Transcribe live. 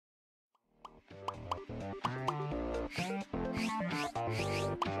Hey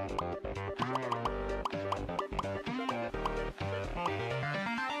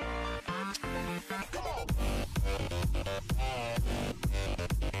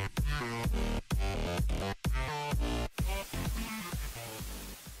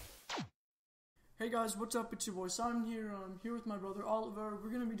guys, what's up? It's your boy Simon here. I'm here with my brother Oliver. We're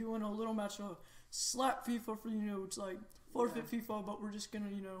gonna be doing a little match of slap FIFA for it's like forfeit FIFA, but we're just gonna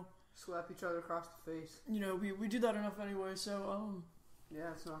slap each other across the face. We do that enough anyway. So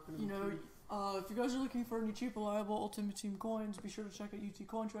yeah, it's not gonna be if you guys are looking for any cheap, reliable Ultimate Team coins, be sure to check out UT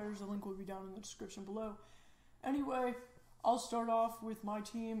Coin Traders. The link will be down in the description below. Anyway, I'll start off with my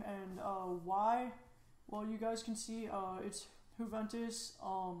team and why. Well, you guys can see it's Juventus.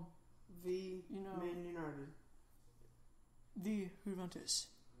 Man United. The Juventus.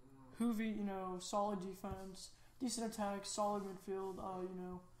 Juve, solid defense, decent attack, solid midfield,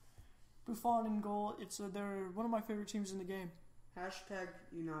 Buffon in goal. They're one of my favorite teams in the game. Hashtag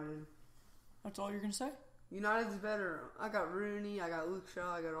United. That's all you're going to say? United's better. I got Rooney, I got Luke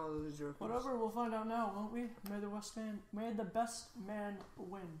Shaw, I got all those jokers. Whatever, we'll find out now, won't we? May the best man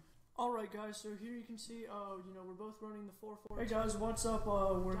win. Alright guys, so here you can see, we're both running the 4-4. Hey guys, what's up?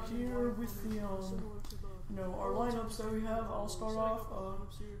 We're here with the, our lineups that we have. I'll start off,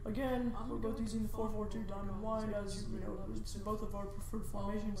 again, we're both using the 4-4-2 diamond wide, as it's both of our preferred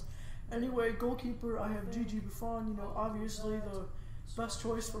formations. Anyway, goalkeeper, I have Gigi Buffon, obviously the best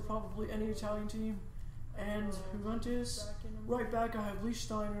choice for probably any Italian team. And Juventus, right back, I have Lee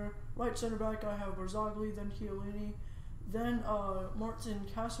Steiner. Right center back, I have Barzagli, then Chiellini. Then Martin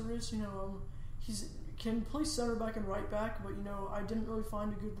Caceres, he can play center back and right back, but I didn't really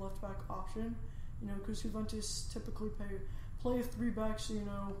find a good left back option, because Juventus typically play a 3-back, so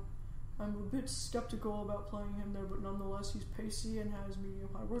I'm a bit skeptical about playing him there, but nonetheless he's pacey and has medium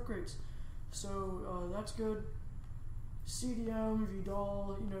high work rates, so that's good. CDM,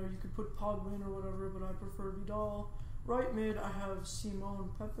 Vidal, you could put Pogba in or whatever, but I prefer Vidal. Right mid, I have Simone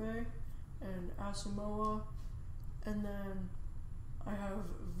Pepe and Asamoah. And then I have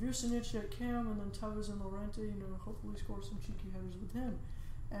Vucinic at Cam, and then Tevez and Llorente, hopefully score some cheeky headers with him.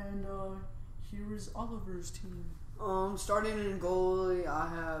 And here is Oliver's team. Starting in goalie, I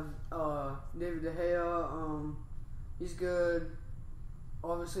have David De Gea. He's good.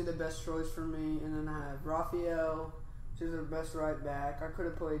 Obviously the best choice for me. And then I have Raphael, who's the best right back. I could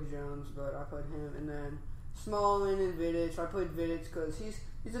have played Jones, but I played him. And then Smalling and Vidic. I played Vidic because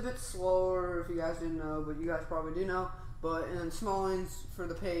he's a bit slower, if you guys didn't know, but you guys probably do know. And then Smalling's for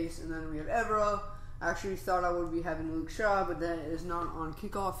the pace, and then we have Evra. I actually thought I would be having Luke Shaw, but that is not on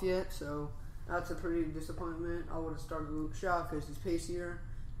kickoff yet, so that's a pretty disappointment. I would have started Luke Shaw because he's pacier.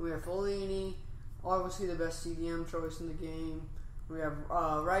 And we have Fellaini, obviously the best CDM choice in the game. We have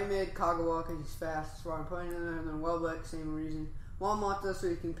right mid, Kagawa, because he's fast, that's why I'm putting him there. And then Welbeck, same reason. Juan Mata, so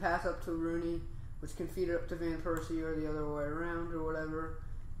he can pass up to Rooney, which can feed it up to Van Persie or the other way around or whatever.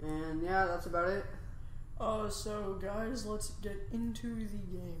 And yeah, that's about it. So guys, let's get into the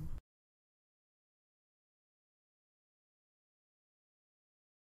game.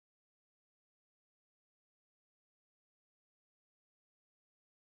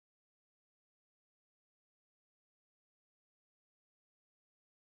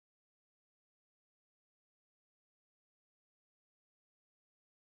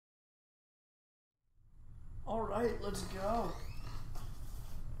 Alright, let's go.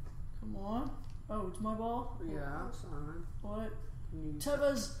 Come on. Oh, it's my ball? Yeah, Simon. What?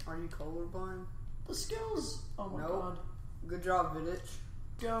 Tevez! Are you colorblind? The skills! Oh my god. Good job, Vidic.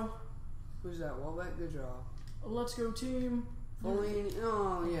 Go. Who's that? Welbeck? Good job. Let's go, team. Fellaini.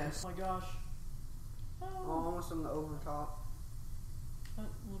 Oh, yes. Oh my gosh. Oh, almost on the over top. That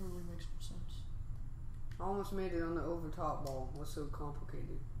literally makes no sense. I almost made it on the over top ball. What's so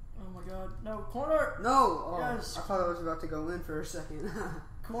complicated? Oh my god. No, corner! No! Oh, yes. I thought I was about to go in for a second.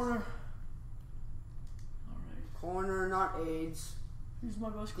 Corner. Corner, not AIDS. Who's my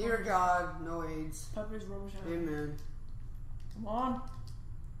best corner? Dear God, no AIDS. Pepe's rubbish. Amen. Come on.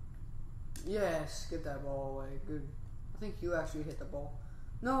 Yes, get that ball away. Good. I think you actually hit the ball.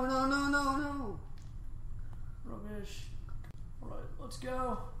 No, no, no, no, no. Rubbish. Alright, let's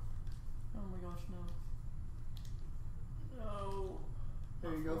go. Oh my gosh, no. No.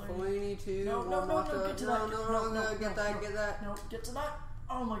 There you go, Fellaini too. No, get to that. No, get that. No, get to that.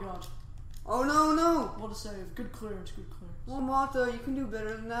 Oh my gosh. Oh no. What a save. Good clearance. Well, Mata, you can do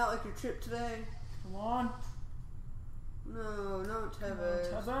better than that, like your trip today. Come on. No, not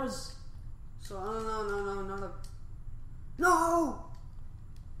Tevez. Tevez. So, no, not a... No!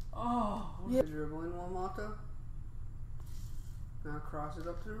 Oh. Yeah. Dribbling one, Mata. Now cross it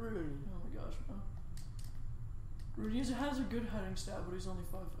up to Rooney. Oh my gosh, no. Rudy has a good heading stat, but he's only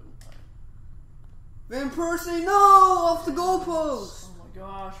 5'9". Van Persie, no! Off the goalpost! Oh my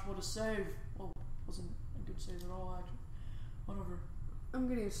gosh, what a save. Well, wasn't a good save at all, actually. Whatever. I'm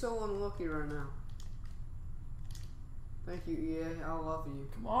getting so unlucky right now. Thank you, EA. I love you.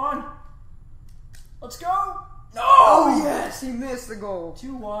 Come on! Let's go! No! Oh, yes! He missed the goal.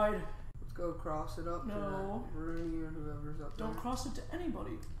 Too wide. Let's go cross it up No. to Rooney or whoever's up there. Don't cross it to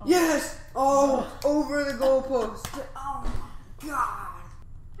anybody. Oh. Yes! Oh, over the goalpost. Oh my god.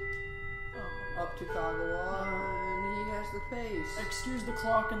 Oh. Up to Kagawa, and he has the pace. Excuse the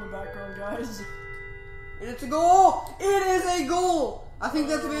clock in the background, guys. And it's a goal! It is a goal! I think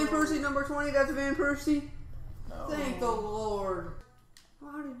that's Van Persie, number 20. That's Van Persie. No. Thank the Lord.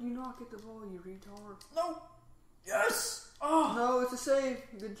 Why did you not get the ball, you retard? No! Yes! Oh! No, it's a save.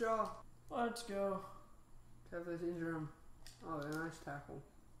 Good job. Let's go. Tevez injure him. Oh, a nice tackle.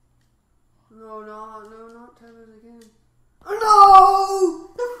 No, not Tevez again.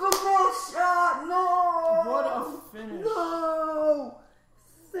 No! The football shot! No! What a finish. No!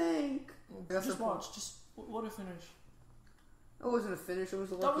 Thank. Just watch. Just what a finish. It wasn't a finish. It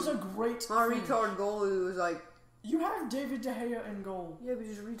was a lucky. That was a great My finish. retard goalie was like... You have David De Gea in goal. Yeah, but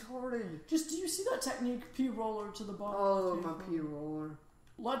he's retarded. Just, do you see that technique? P-roller to the bottom. Oh, my P-roller.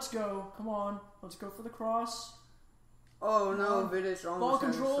 Let's go. Come on. Let's go for the cross. Oh, no. Vidic Ball almost had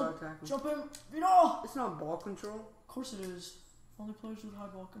a control. side tackle. Jump in. Vidal! It's not ball control. Of course it is. Only players with high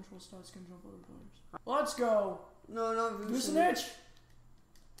ball control stats can jump other players. Let's go. No, not Vucinic.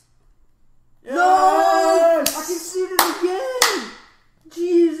 Yes! No! I can see it again!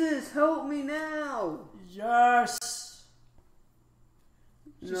 Jesus, help me now! Yes!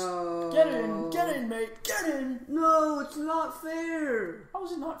 Just no. Get in, mate, get in! No, it's not fair! How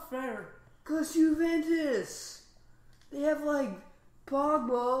is it not fair? Because Juventus, they have like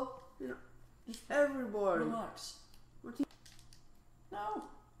Pogba, just everybody. Relax. No.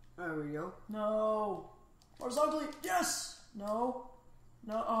 There we go. No. Where's ugly? Yes! No.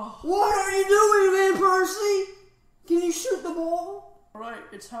 No. Oh. What are you doing, Van Persie? Can you shoot the ball? Alright,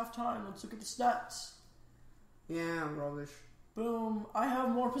 it's halftime. Let's look at the stats. Yeah, rubbish. Boom. I have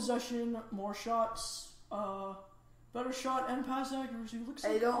more possession, more shots, better shot and pass accuracy.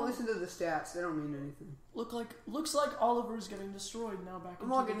 Hey, don't listen to the stats. They don't mean anything. Looks like Oliver's getting destroyed now back into I'm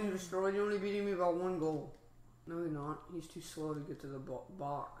not the getting game. destroyed. You're only beating me by 1 goal. No, you're not. He's too slow to get to the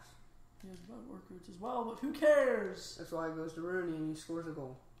box. He has bad work rates as well, but who cares? That's why he goes to Rooney and he scores a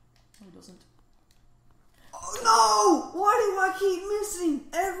goal. No, he doesn't. Oh, no! Why do I keep missing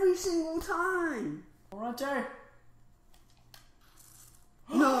every single time? Morante.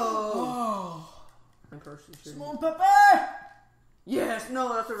 No! Oh. My person should. Simone Pepe! Yes!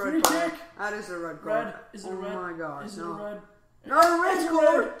 No, that's a red Free card. kick. That is a red card. Red. Is it a red? Oh my god, Is it no. a red? Not a red It's a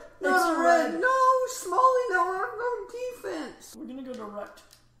card! red. Not It's a a red! red. No! Smalley, no, I'm on defense! We're gonna go direct.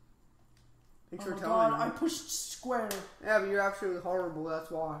 Thanks Oh for my telling god, me. I pushed square. Yeah, but you're absolutely horrible,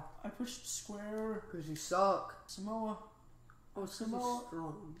 that's why. I pushed square. Because you suck. Samoa. Oh, it's 'cause Samoa. he's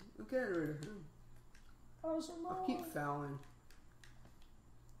strong. Get rid of him. Oh, Samoa. I keep fouling.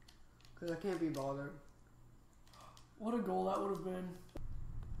 Because I can't be bothered. What a goal that would have been.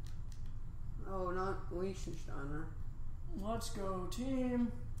 Oh, not Liechtensteiner. Let's go,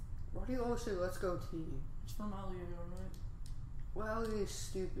 team. Why do you always say, let's go team? It's from Allier, alright? Well, he is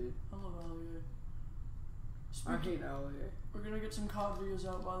stupid. I love Allier. I hate Allier. We're gonna get some COD videos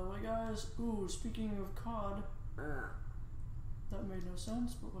out, by the way, guys. Ooh, speaking of COD, that made no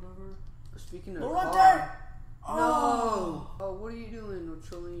sense, but whatever. Speaking of Lorente! COD. Oh! No! Oh, what are you doing with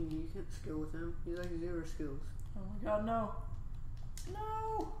Cellini? You can't skill with him. He's like 0 skills. Oh my god, no.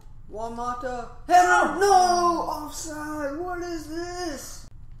 No! Walmata. Header! No! Offside! What is this?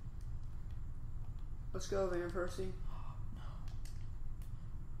 Let's go, Van Persie.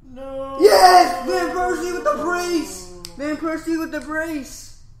 No! Yes! Van Persie with the brace! Van Persie with the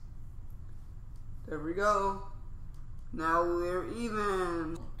brace! There we go. Now we're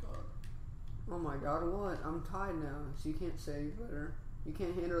even. Oh god. Oh my god, what? I'm tied now, so you can't save better. You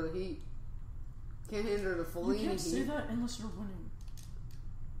can't handle the heat. Can't handle the Fellini heat. You can't say that unless you're winning.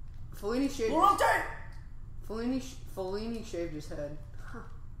 Fellini shaved Fellini shaved his head. Huh.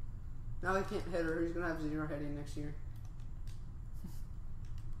 Now he can't hit her. He's gonna have 0 heading next year.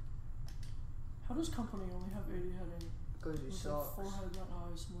 How does company only have 80 heading? Because he With sucks. that forehead that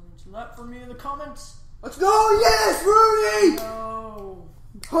high this morning. So that for me in the comments. Let's go! Yes, Rooney! No.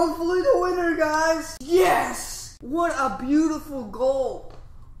 Hopefully the winner, guys. Yes! What a beautiful goal.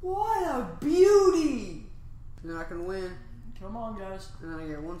 What a beauty. And then I can win. Come on, guys. And then I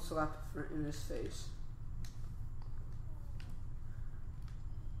get 1 slap in his face.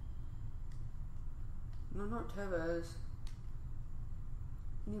 No, not Tevez.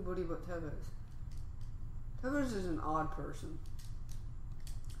 Anybody but Tevez. Tevez is an odd person.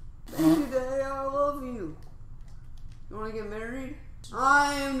 Baby day, I love you. You want to get married?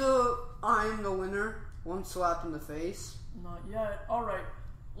 I am the winner. One slap in the face. Not yet. Alright,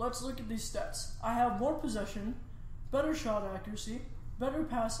 let's look at these stats. I have more possession, better shot accuracy, better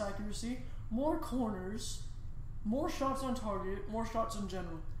pass accuracy, more corners, more shots on target, more shots in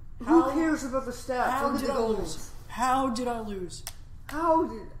general. Who cares about the stats? How Look at did the I goals. lose? How did I lose? How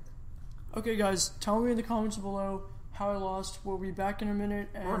did... Okay, guys, tell me in the comments below how I lost. We'll be back in a minute.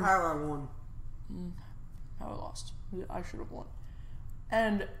 And Or how I won. How I lost. I should have won.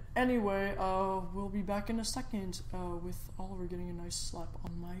 And anyway, we'll be back in a second with Oliver getting a nice slap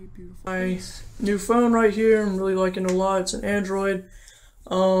on my beautiful face. My new phone right here. I'm really liking it a lot. It's an Android.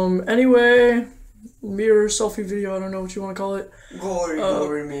 Anyway, mirror selfie video. I don't know what you want to call it.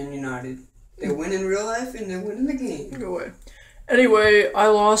 Glory, Man United. They win in real life and they win in the game. Go away. Anyway, I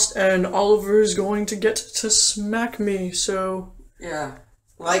lost, and Oliver's going to get to smack me. So yeah,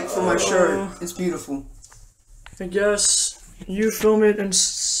 like for my shirt. It's beautiful. I guess you film it and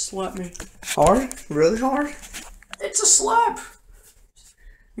slap me. Hard? Really hard? It's a slap.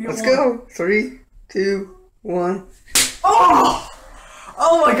 Let's go. 3, 2, 1. Oh!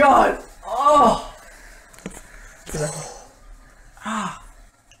 Oh my god! Oh!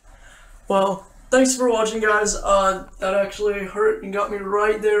 Well, thanks for watching, guys. That actually hurt and got me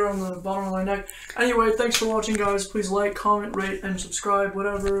right there on the bottom of my neck. Anyway, thanks for watching, guys. Please like, comment, rate, and subscribe,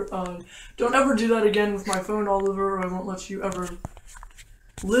 whatever. Don't ever do that again with my phone, Oliver, or I won't let you ever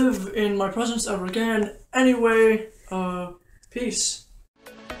live in my presence ever again. Anyway, peace.